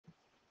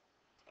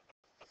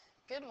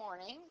Good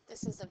morning.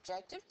 This is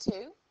Objective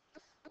 2.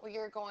 We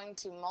are going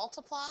to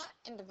multiply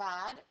and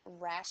divide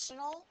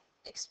rational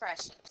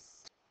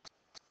expressions.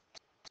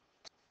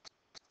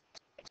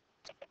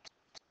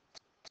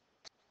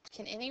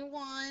 Can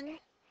anyone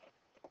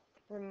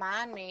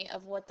remind me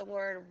of what the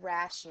word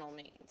rational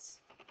means?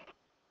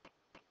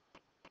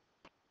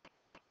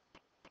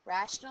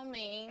 Rational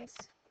means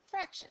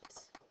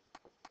fractions.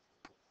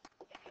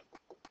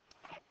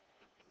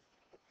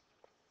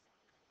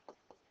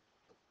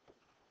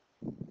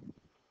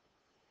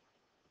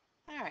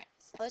 Alright,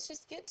 so let's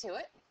just get to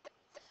it.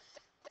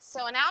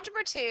 So in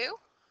Algebra 2,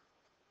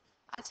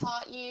 I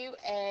taught you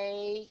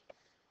a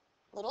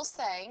little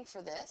saying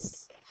for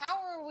this. How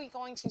are we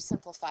going to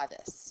simplify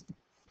this?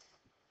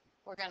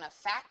 We're going to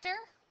factor,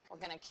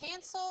 we're going to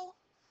cancel,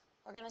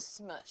 we're going to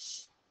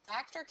smush.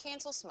 Factor,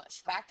 cancel,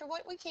 smush. Factor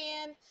what we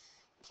can,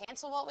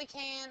 cancel what we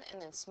can,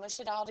 and then smush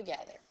it all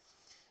together.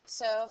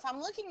 So if I'm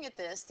looking at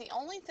this, the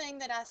only thing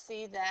that I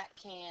see that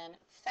can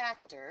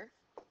factor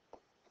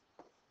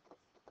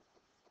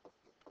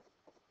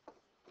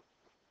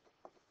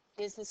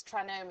is this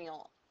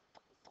trinomial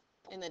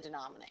in the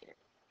denominator.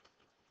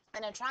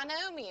 And a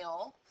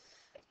trinomial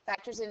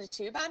factors into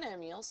two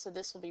binomials, so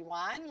this will be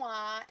y and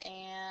y,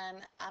 and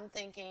I'm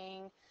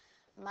thinking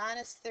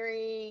minus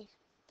 3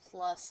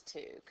 plus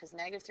 2, because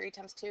negative 3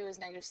 times 2 is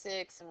negative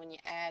 6, and when you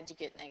add, you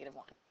get negative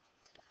 1.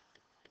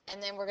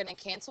 And then we're going to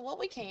cancel what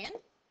we can.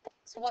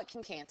 So what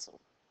can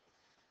cancel?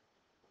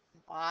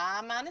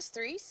 Y minus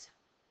 3's.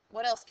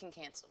 What else can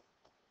cancel?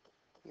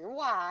 Your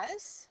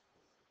y's.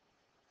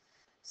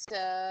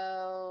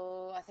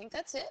 So I think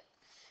that's it.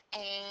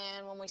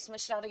 And when we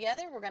smush it all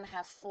together, we're going to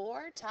have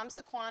 4 times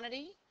the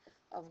quantity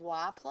of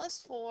y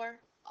plus 4,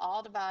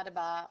 all divided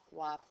by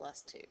y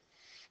plus 2.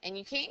 And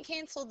you can't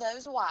cancel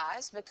those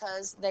y's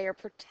because they are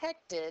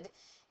protected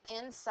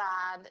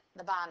inside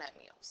the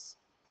binomials.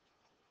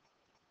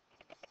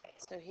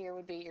 So here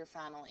would be your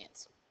final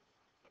answer.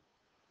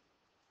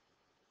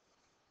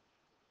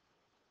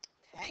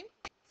 Okay,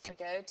 so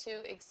go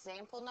to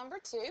example number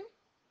 2.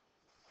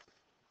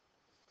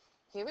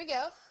 Here we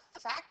go.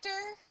 Factor,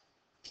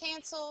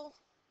 cancel,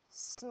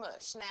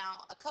 smush.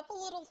 Now, a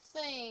couple little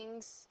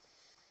things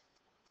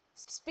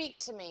speak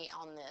to me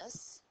on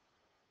this.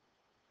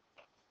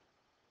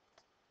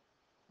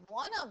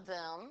 One of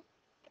them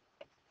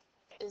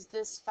is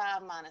this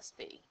 5 minus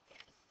b.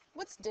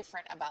 What's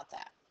different about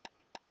that?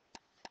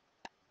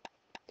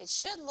 It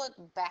should look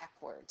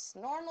backwards.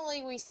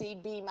 Normally we see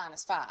b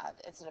minus 5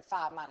 instead of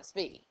 5 minus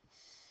b.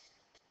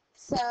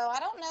 So I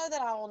don't know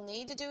that I will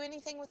need to do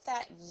anything with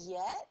that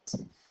yet.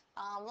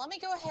 Let me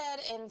go ahead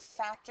and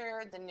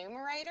factor the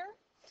numerator.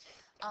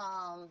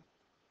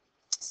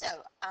 So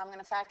I'm going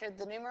to factor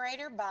the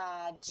numerator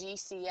by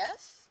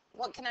GCF.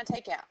 What can I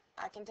take out?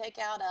 I can take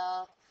out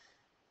a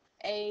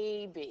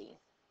AB.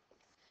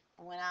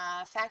 When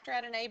I factor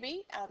out an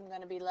AB, I'm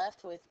going to be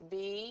left with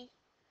b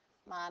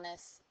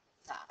minus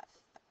 5.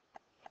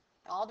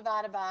 All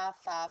divided by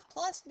 5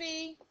 plus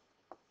b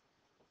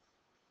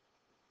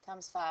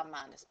times 5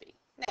 minus b.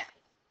 Now,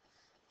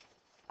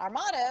 our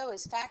motto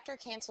is factor,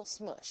 cancel,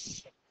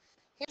 smush.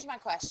 Here's my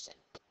question.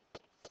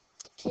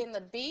 Can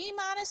the b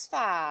minus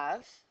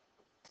 5,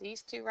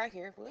 these two right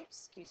here,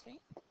 whoops, excuse me,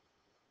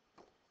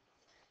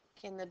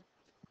 can the,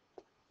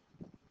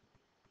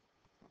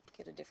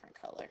 get a different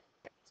color,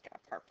 it's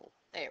got purple,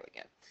 there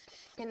we go.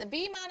 Can the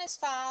b minus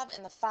 5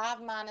 and the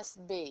 5 minus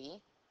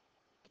b,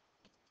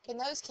 can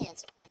those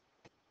cancel?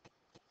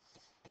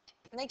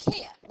 And they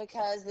can't,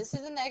 because this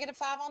is a negative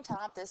 5 on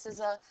top, this is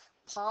a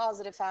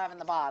positive 5 in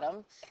the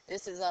bottom,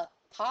 this is a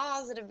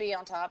positive b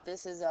on top,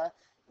 this is a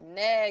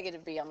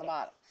negative b on the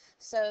bottom.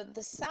 So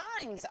the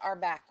signs are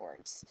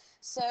backwards.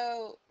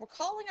 So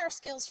recalling our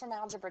skills from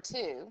Algebra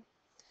 2,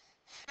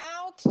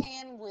 how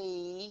can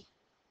we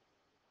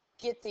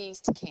get these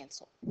to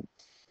cancel?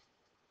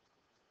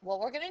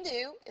 What we're going to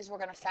do is we're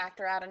going to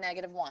factor out a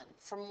negative 1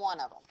 from one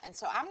of them. And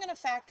so I'm going to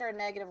factor a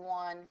negative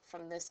 1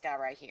 from this guy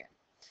right here.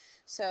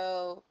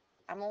 So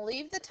I'm going to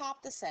leave the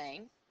top the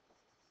same,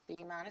 b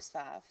minus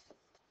 5.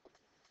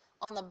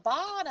 On the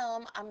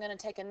bottom, I'm going to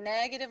take a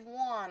negative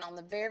 1 on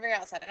the very, very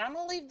outside. And I'm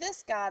going to leave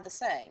this guy the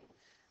same,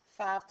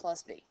 5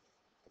 plus b.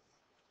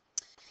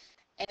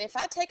 And if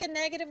I take a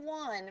negative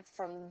 1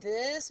 from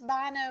this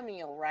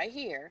binomial right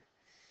here,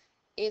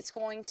 it's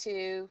going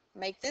to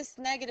make this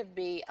negative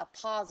b a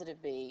positive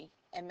b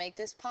and make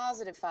this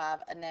positive 5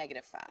 a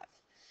negative 5.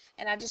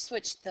 And I just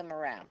switched them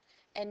around.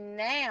 And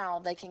now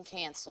they can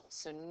cancel.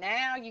 So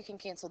now you can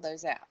cancel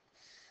those out.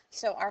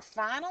 So our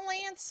final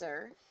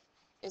answer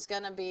is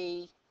going to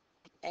be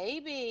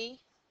AB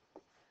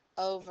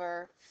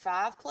over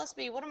 5 plus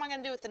b. What am I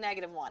going to do with the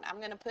negative 1? I'm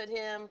going to put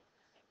him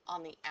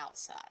on the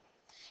outside.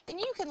 And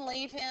you can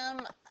leave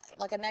him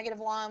like a negative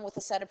 1 with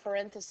a set of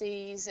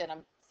parentheses and a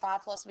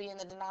 5 plus b in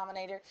the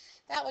denominator.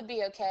 That would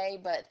be okay,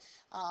 but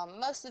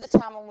most of the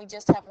time when we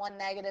just have one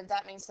negative,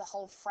 that means the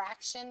whole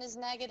fraction is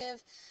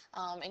negative,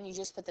 and you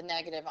just put the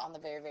negative on the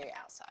very, very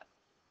outside.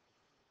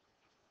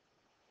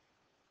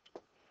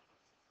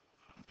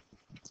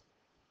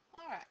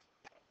 All right.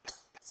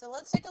 So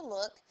let's take a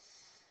look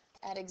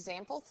at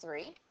example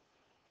 3.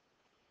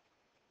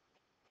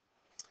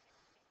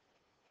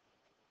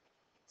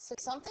 So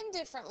something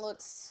different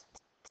looks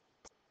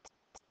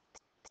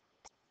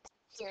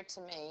here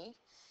to me,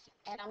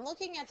 and I'm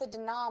looking at the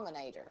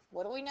denominator.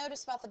 What do we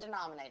notice about the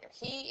denominator?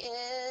 He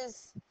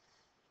is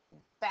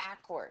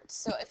backwards.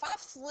 So if I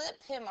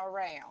flip him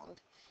around,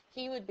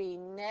 he would be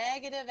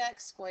negative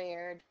x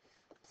squared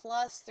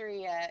plus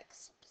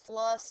 3x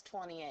plus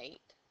 28.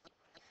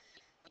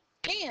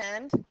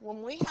 And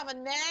when we have a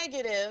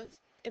negative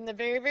in the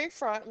very, very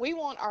front, we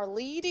want our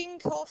leading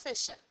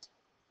coefficient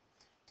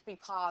to be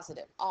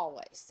positive,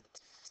 always.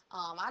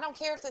 I don't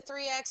care if the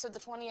 3x or the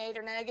 28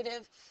 are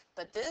negative,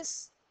 but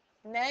this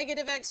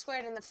negative x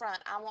squared in the front,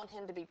 I want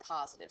him to be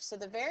positive. So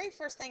the very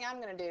first thing I'm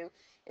going to do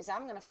is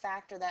I'm going to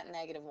factor that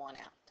negative 1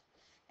 out.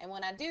 And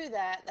when I do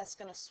that, that's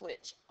going to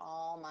switch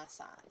all my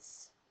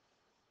signs.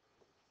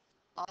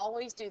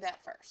 Always do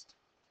that first.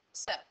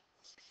 So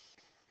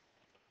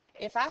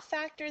if I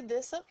factor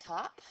this up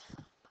top,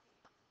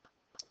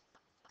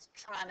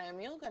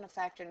 trinomial, going to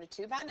factor into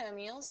two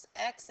binomials,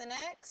 x and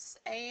x,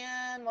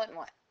 and what and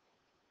what?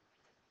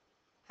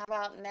 How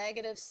about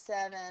negative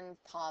 7,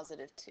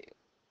 positive 2?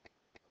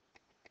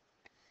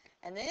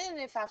 And then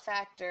if I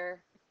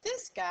factor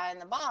this guy in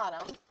the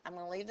bottom, I'm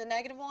going to leave the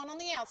negative 1 on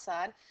the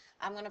outside.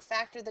 I'm going to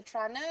factor the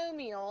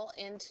trinomial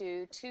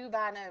into two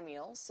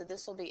binomials. So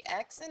this will be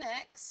x and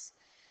x.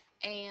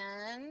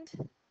 And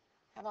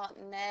how about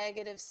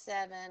negative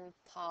 7,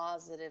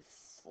 positive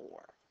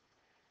 4?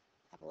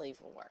 I believe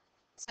will work.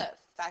 So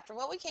factor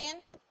what we can,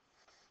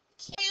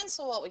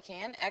 cancel what we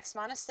can. X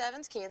minus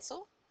 7's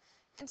cancel,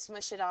 and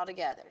smush it all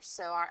together.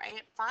 So our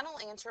final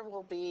answer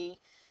will be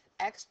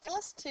x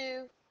plus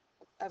 2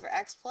 over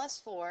x plus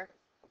 4.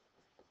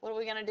 What are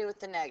we going to do with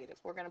the negative?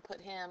 We're going to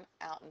put him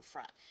out in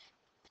front.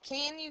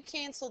 Can you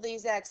cancel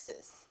these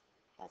x's?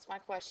 That's my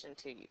question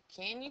to you.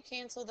 Can you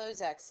cancel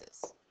those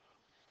x's?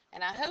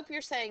 And I hope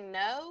you're saying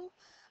no,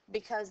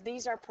 because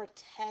these are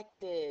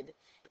protected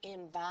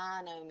in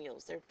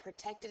binomials. They're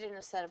protected in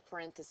a set of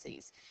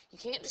parentheses. You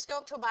can't just go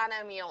up to a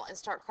binomial and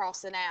start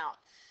crossing out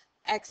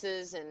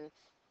x's and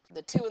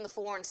the 2 and the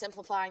 4 and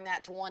simplifying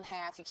that to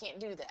 1/2. You can't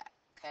do that,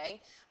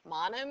 okay?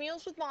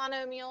 Monomials with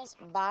monomials,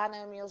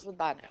 binomials with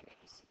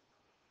binomials.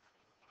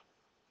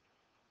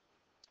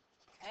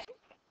 Okay?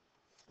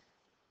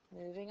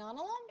 Moving on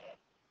along.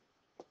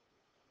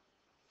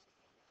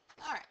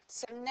 All right,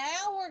 so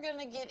now we're going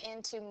to get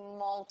into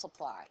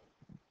multiplying.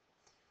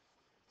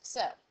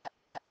 So,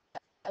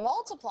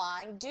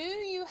 multiplying, do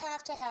you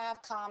have to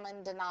have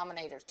common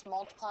denominators to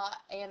multiply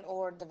and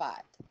or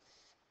divide?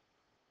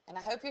 And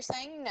I hope you're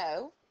saying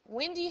no.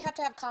 When do you have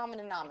to have common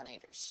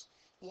denominators?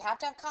 You have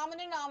to have common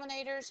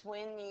denominators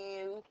when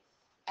you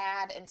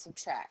add and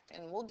subtract,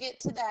 and we'll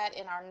get to that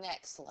in our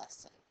next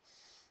lesson.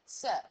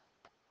 So,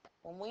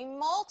 when we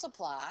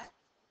multiply,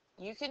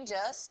 you can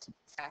just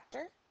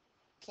factor,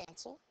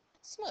 cancel,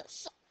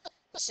 smush.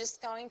 It's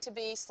just going to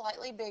be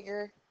slightly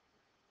bigger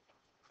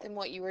than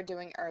what you were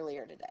doing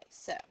earlier today.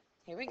 So,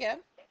 here we go.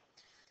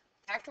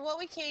 Factor what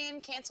we can,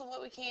 cancel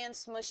what we can,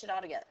 smush it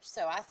all together.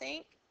 So, I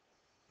think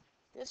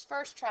this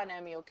first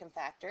trinomial can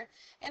factor.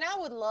 And I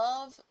would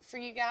love for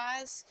you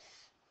guys,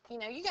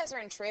 you guys are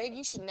in Trig.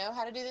 You should know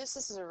how to do this.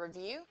 This is a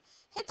review.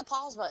 Hit the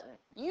pause button.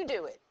 You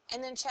do it.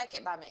 And then check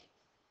it by me.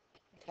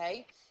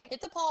 Okay? Hit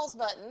the pause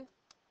button.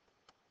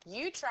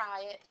 You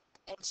try it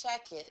and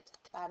check it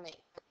by me.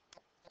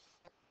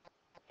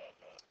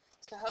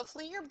 So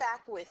hopefully you're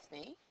back with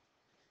me.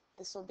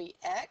 This will be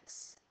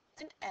x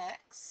and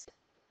x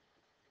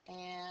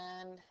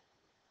and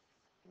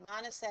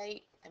minus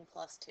 8 and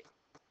plus 2.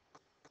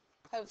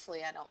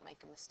 Hopefully I don't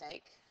make a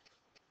mistake.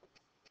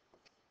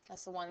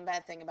 That's the one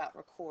bad thing about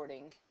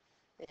recording,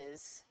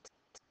 is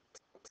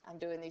I'm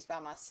doing these by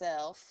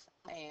myself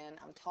and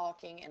I'm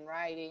talking and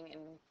writing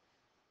and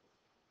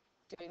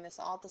doing this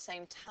all at the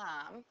same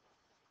time.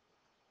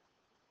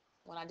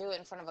 When I do it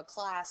in front of a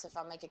class, if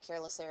I make a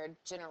careless error,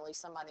 generally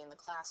somebody in the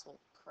class will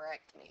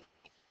correct me.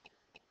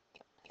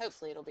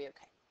 Hopefully it'll be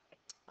okay.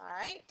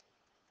 Alright,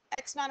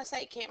 x minus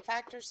 8 can't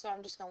factor, so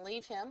I'm just going to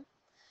leave him.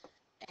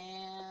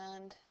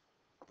 And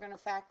we're going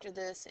to factor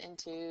this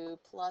into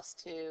plus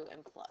 2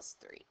 and plus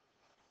 3.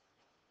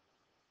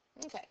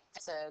 Okay,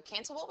 so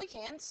cancel what we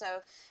can. So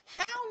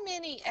how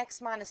many x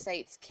minus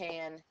 8s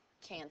can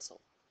cancel?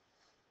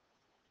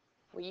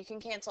 Well, you can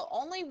cancel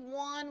only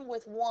one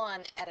with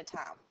 1 at a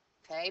time.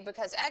 Okay,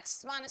 because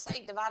x minus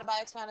 8 divided by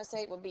x minus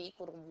 8 would be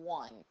equal to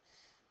 1.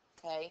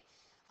 Okay,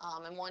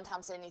 and 1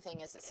 times anything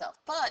is itself.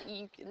 But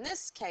in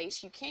this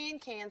case, you can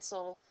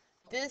cancel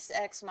this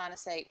x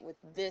minus 8 with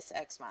this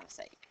x minus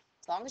 8.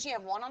 As long as you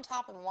have 1 on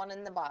top and 1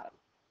 in the bottom.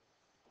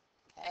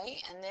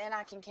 Okay, and then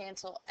I can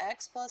cancel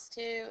x plus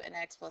 2 and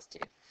x plus 2.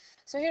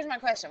 So here's my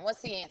question.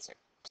 What's the answer?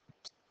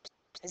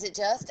 Is it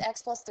just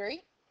x plus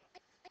 3?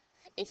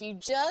 If you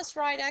just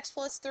write x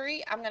plus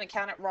 3, I'm going to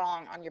count it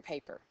wrong on your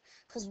paper.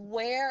 Because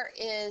where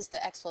is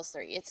the x plus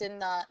 3? It's in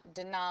the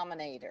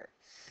denominator.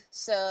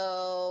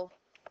 So,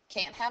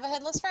 can't have a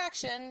headless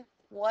fraction.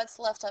 What's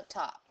left up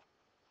top?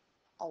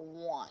 a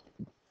 1.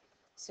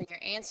 So your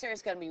answer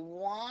is going to be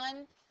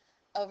 1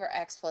 over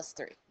x plus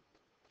 3.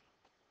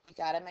 You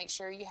got to make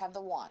sure you have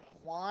the 1.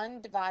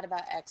 1 divided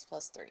by x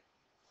plus 3.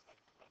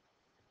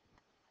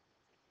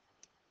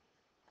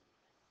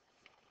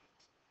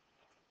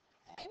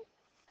 Okay.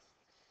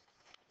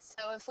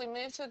 So if we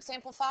move to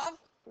example 5,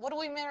 what do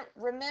we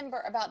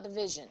remember about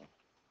division?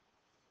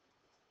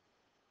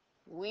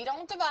 We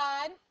don't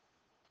divide.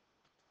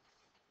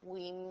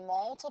 We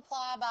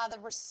multiply by the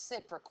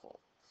reciprocal.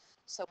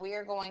 So we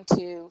are going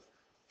to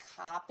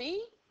copy.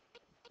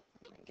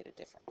 Let me get a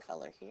different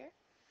color here.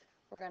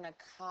 We're going to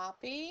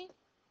copy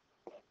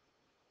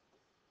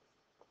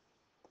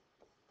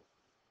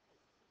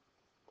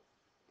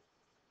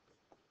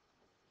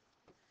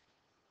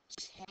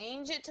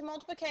change it to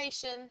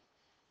multiplication,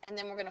 and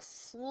then we're going to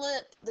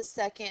flip the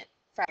second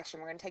fraction.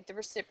 We're going to take the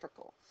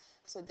reciprocal.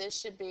 So this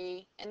should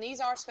be, and these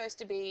are supposed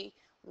to be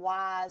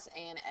y's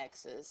and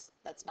x's.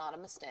 That's not a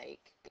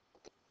mistake.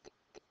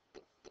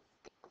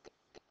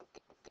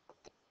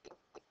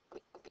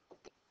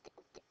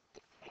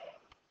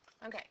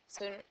 Okay,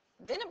 so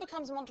then it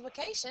becomes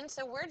multiplication,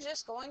 so we're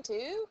just going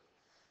to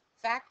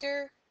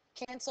factor,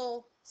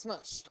 cancel,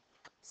 smush.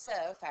 So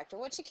factor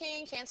what you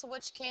can, cancel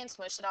what you can,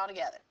 smush it all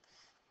together.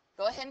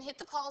 Go ahead and hit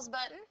the pause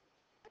button.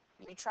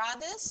 You try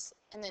this,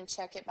 and then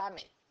check it by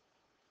me.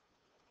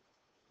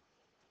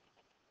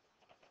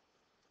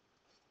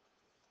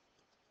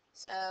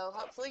 So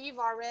hopefully you've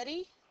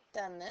already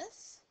done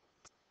this.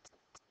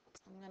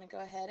 I'm going to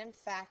go ahead and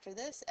factor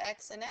this,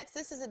 x and x.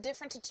 This is a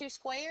different to 2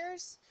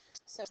 squares,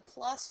 so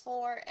plus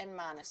 4 and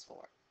minus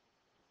 4.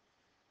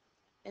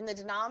 In the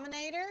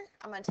denominator,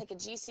 I'm going to take a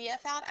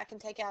GCF out. I can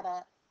take out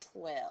a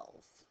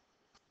 12.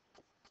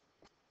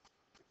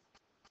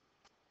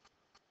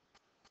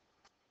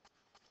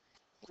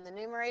 In the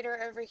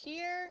numerator over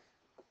here,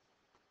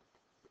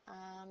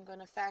 I'm going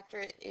to factor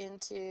it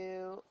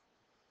into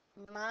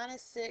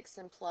minus 6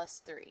 and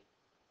plus 3.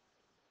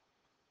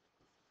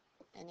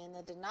 And in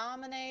the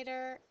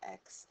denominator,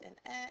 x and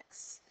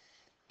x,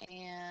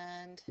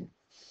 and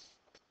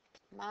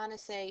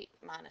minus 8,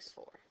 minus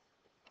 4. All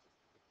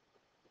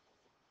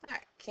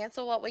right,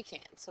 cancel what we can.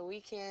 So we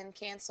can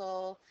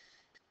cancel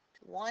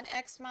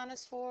 1x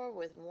minus 4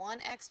 with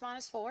 1x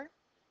minus 4.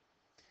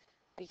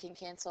 We can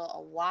cancel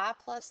a y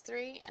plus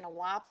 3 and a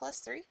y plus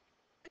 3.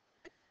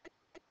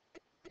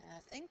 And I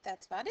think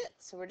that's about it.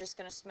 So we're just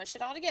going to smush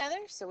it all together.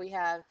 So we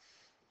have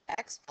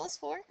x plus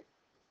 4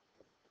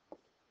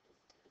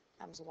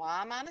 times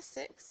y minus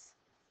 6,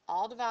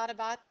 all divided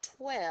by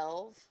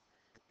 12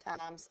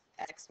 times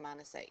x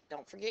minus 8.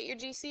 Don't forget your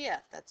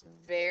GCF. That's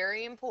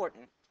very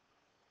important.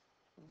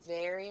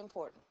 Very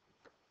important.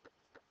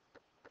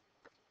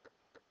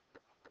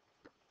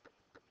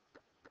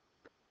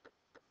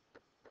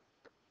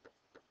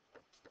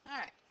 All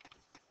right.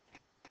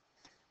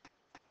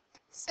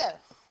 So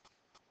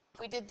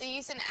we did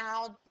these in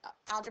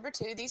algebra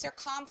 2. These are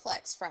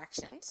complex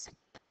fractions.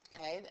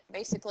 Okay,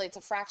 basically it's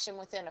a fraction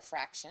within a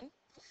fraction.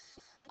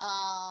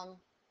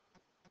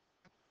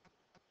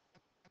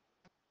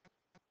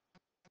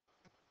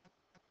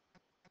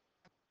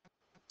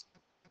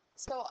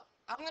 So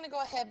I'm going to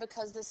go ahead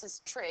because this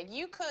is trig.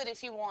 You could,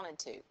 if you wanted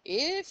to,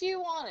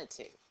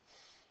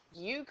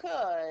 you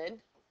could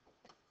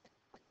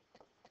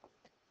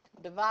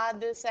divide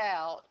this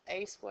out,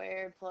 a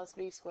squared plus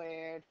b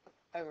squared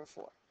over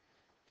 4.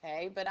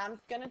 Okay, but I'm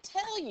going to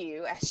tell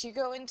you as you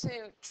go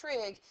into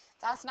trig,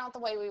 that's not the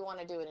way we want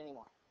to do it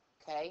anymore.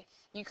 Okay,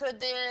 you could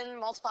then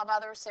multiply by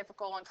the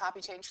reciprocal and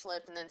copy, change,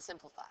 flip, and then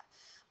simplify.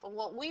 But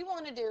what we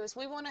want to do is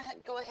we want to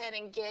go ahead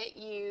and get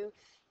you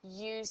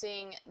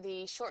using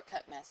the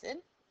shortcut method.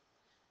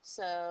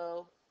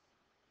 So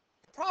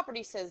the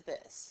property says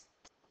this: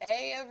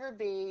 a over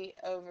b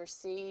over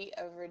c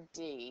over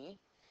d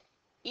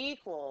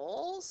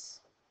equals,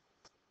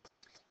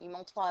 you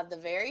multiply the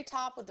very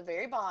top with the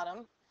very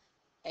bottom,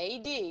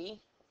 AD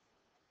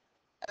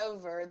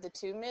over the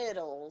two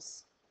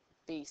middles,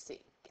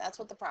 BC. That's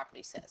what the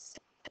property says.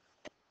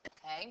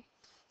 Okay,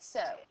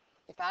 so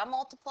if I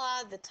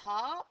multiply the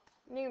top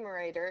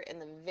numerator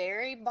and the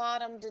very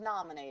bottom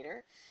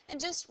denominator and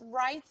just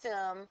write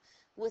them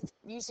with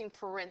using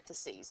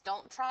parentheses,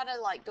 don't try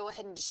to like go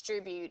ahead and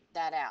distribute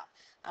that out.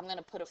 I'm going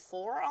to put a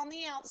 4 on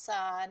the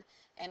outside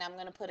and I'm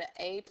going to put an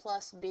a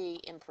plus b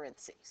in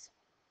parentheses.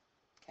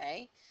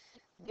 Okay,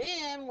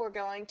 then we're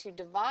going to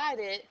divide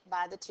it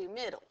by the two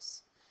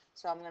middles.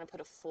 So I'm going to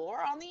put a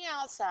 4 on the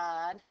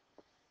outside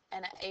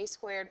and an a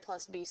squared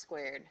plus b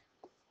squared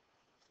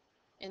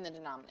in the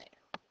denominator.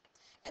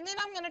 And then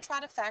I'm going to try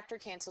to factor,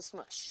 cancel,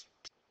 smush.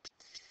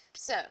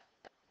 So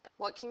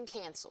what can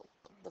cancel?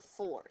 The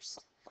 4's.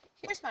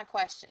 Here's my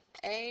question.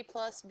 A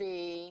plus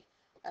b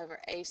over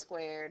a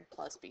squared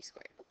plus b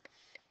squared.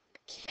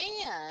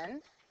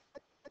 Can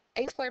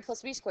a squared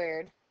plus b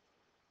squared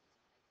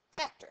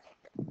factor?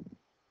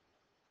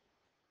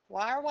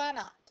 Why or why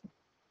not?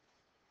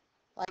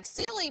 Like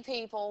silly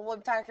people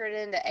would factor it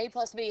into a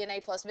plus b and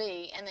a plus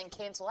b and then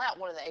cancel out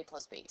one of the a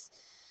plus b's.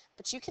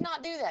 But you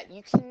cannot do that.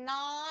 You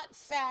cannot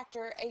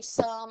factor a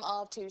sum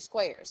of two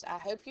squares. I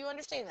hope you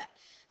understand that.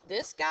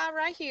 This guy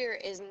right here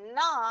is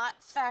not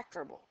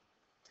factorable.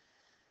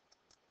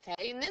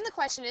 Okay, and then the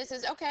question is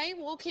okay,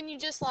 well, can you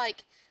just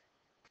like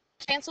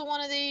cancel one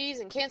of these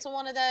and cancel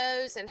one of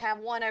those and have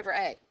 1 over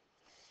a?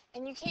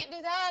 And you can't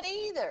do that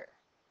either,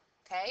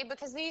 okay,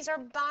 because these are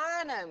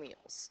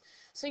binomials.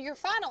 So your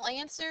final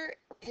answer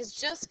has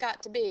just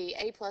got to be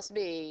a plus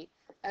b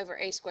over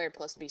a squared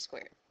plus b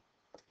squared.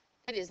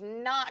 It is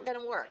not going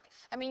to work.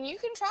 I mean, you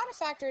can try to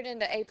factor it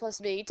into a plus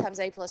b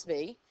times a plus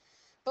b,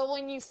 but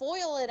when you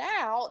FOIL it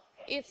out,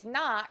 it's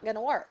not going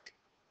to work.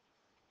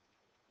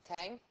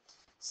 Okay,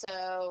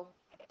 so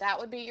that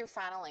would be your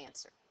final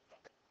answer.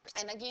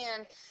 And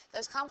again,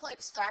 those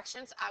complex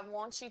fractions, I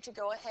want you to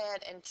go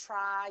ahead and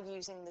try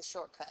using the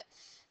shortcut.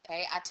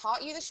 Okay, I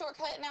taught you the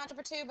shortcut in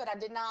Algebra 2, but I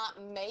did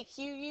not make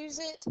you use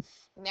it.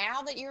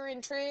 Now that you're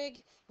in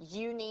Trig,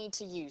 you need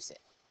to use it.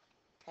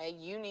 Okay,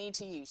 you need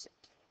to use it.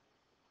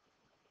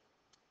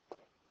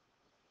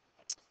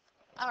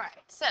 All right,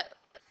 so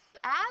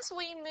as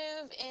we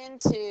move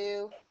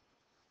into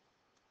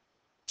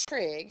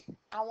Trig,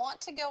 I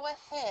want to go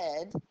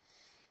ahead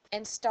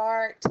and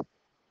start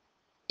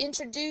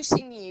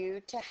introducing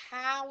you to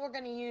how we're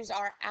going to use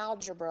our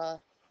algebra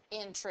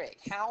in Trig.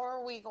 How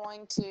are we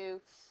going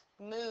to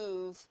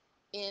move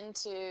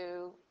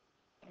into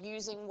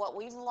using what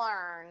we've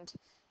learned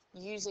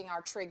using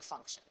our trig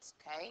functions,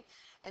 okay?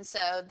 And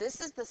so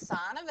this is the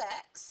sine of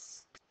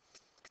x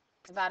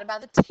divided by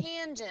the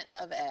tangent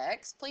of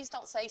x. Please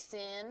don't say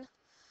sin.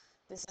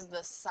 This is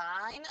the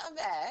sine of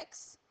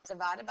x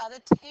divided by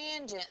the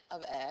tangent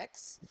of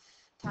x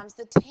times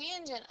the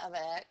tangent of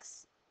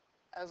x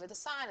over the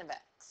sine of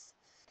x.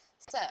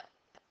 So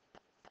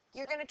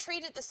you're going to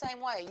treat it the same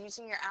way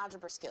using your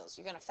algebra skills.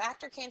 You're going to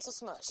factor, cancel,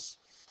 smush.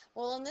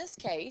 Well, in this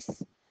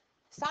case,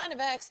 sine of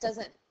x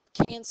doesn't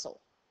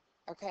cancel,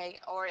 okay?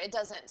 Or it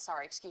doesn't,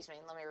 sorry, excuse me,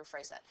 let me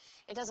rephrase that.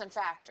 It doesn't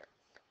factor,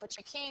 but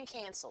you can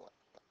cancel it.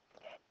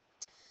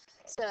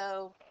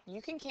 So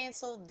you can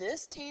cancel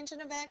this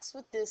tangent of x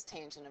with this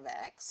tangent of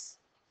x,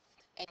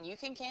 and you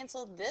can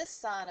cancel this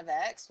sine of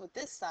x with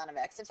this sine of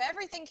x. If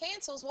everything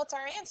cancels, what's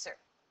our answer?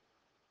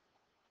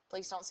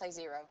 Please don't say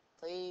 0.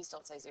 Please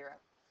don't say 0.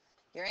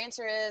 Your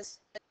answer is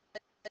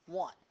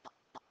 1.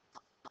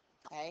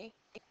 Okay?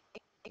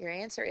 Your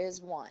answer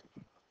is 1.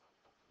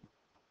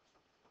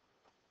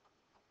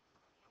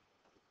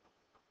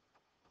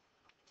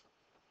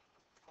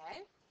 Okay?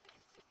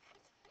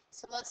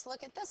 So let's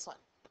look at this one.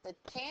 The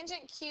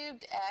tangent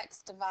cubed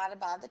x divided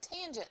by the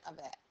tangent of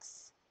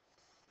x.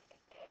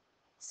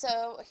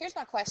 So here's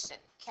my question.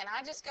 Can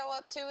I just go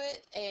up to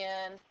it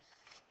and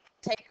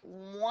take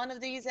one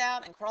of these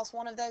out and cross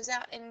one of those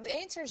out? And the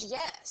answer is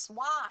yes.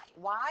 Why?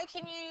 Why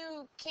can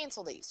you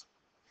cancel these?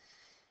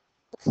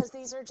 Because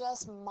these are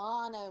just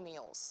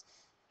monomials.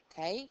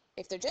 Okay?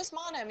 If they're just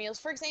monomials,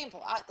 for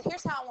example,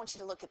 here's how I want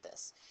you to look at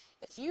this.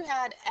 If you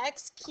had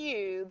x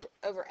cubed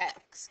over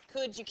x,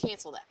 could you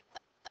cancel that?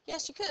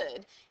 Yes, you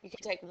could. You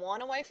could take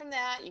 1 away from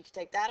that, you could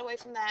take that away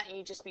from that, and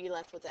you'd just be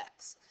left with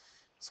x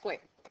squared.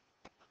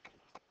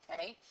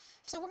 Okay?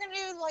 So we're going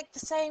to do like the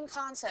same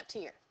concept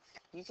here.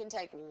 You can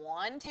take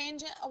one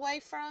tangent away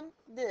from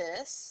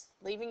this,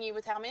 leaving you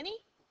with how many?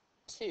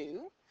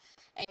 2.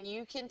 And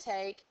you can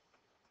take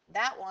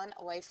that one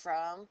away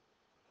from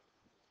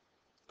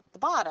the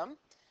bottom.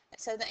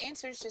 So the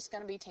answer is just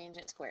going to be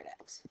tangent squared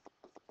x.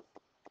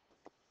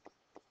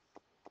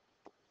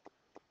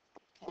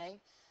 Okay?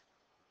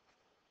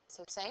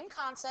 So same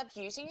concept,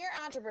 using your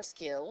algebra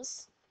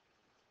skills,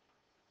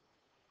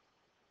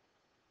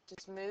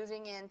 just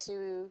moving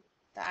into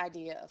the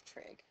idea of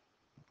trig.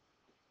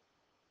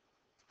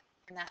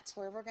 And that's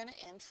where we're going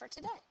to end for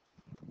today.